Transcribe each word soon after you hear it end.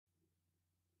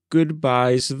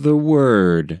Goodbye's the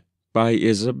Word by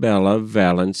Isabella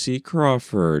Valancy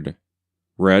Crawford.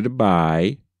 Read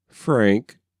by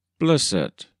Frank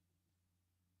Blissett.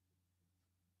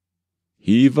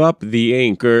 Heave up the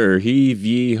anchor, heave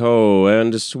ye ho,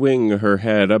 and swing her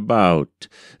head about.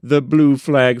 The blue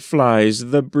flag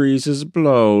flies, the breezes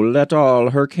blow, let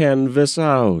all her canvas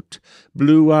out.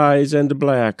 Blue eyes and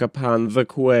black upon the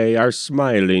quay are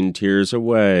smiling tears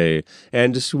away,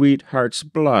 and sweethearts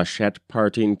blush at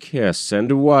parting kiss,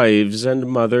 and wives and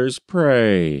mothers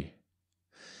pray.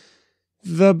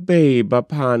 The babe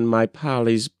upon my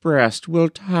Polly's breast will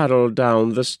toddle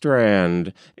down the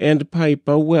strand, and pipe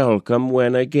a welcome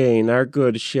when again our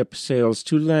good ship sails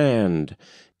to land.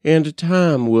 And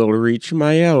Tom will reach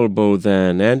my elbow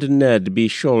then, and Ned be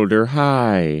shoulder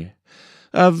high.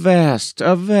 Avast,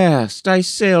 avast, I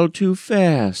sail too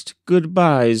fast,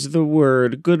 goodbye's the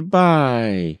word,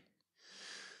 goodbye.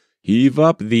 Heave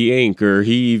up the anchor,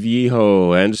 heave ye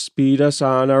ho, and speed us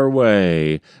on our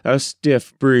way. A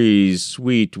stiff breeze,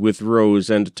 sweet with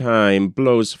rose and thyme,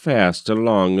 blows fast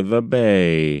along the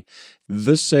bay.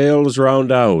 The sails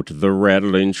round out, the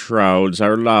rattling shrouds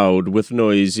are loud with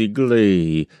noisy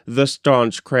glee. The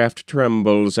staunch craft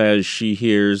trembles as she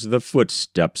hears the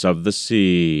footsteps of the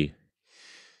sea.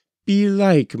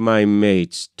 Belike, my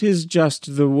mates, 'tis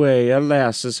just the way a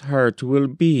lass's heart will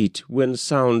beat when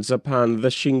sounds upon the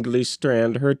shingly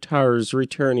strand her tar's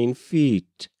returning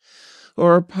feet.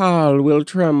 Or Poll will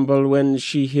tremble when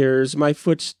she hears my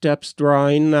footsteps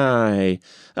drawing nigh.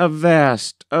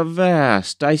 Avast,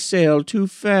 avast, I sail too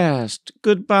fast,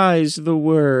 goodbye's the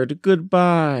word,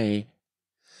 goodbye.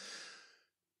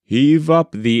 Heave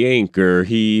up the anchor,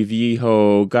 heave ye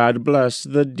ho, God bless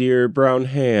the dear brown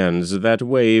hands that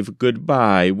wave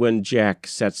goodbye when Jack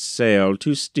sets sail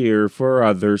to steer for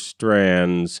other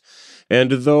strands.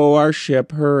 And though our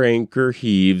ship her anchor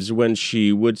heaves when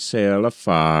she would sail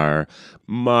afar,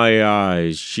 my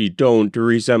eyes, she don't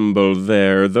resemble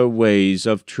there the ways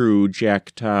of true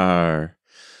Jack Tar.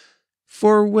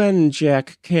 For when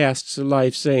Jack casts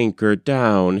life's anchor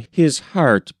down, his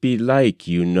heart belike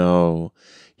you know,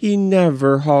 he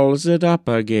never hauls it up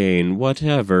again,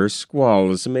 whatever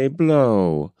squalls may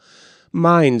blow.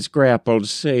 Mine's grappled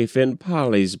safe in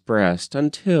Polly's breast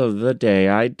until the day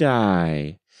I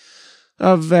die.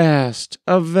 Avast,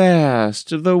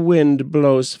 avast, the wind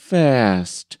blows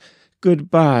fast.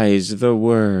 Goodbye's the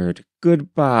word,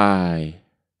 goodbye.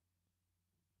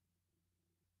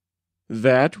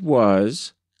 That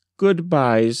was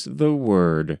Goodbye's the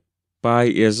Word by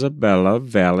Isabella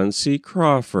Valancy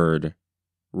Crawford.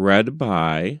 Read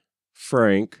by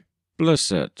Frank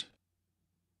Blissett.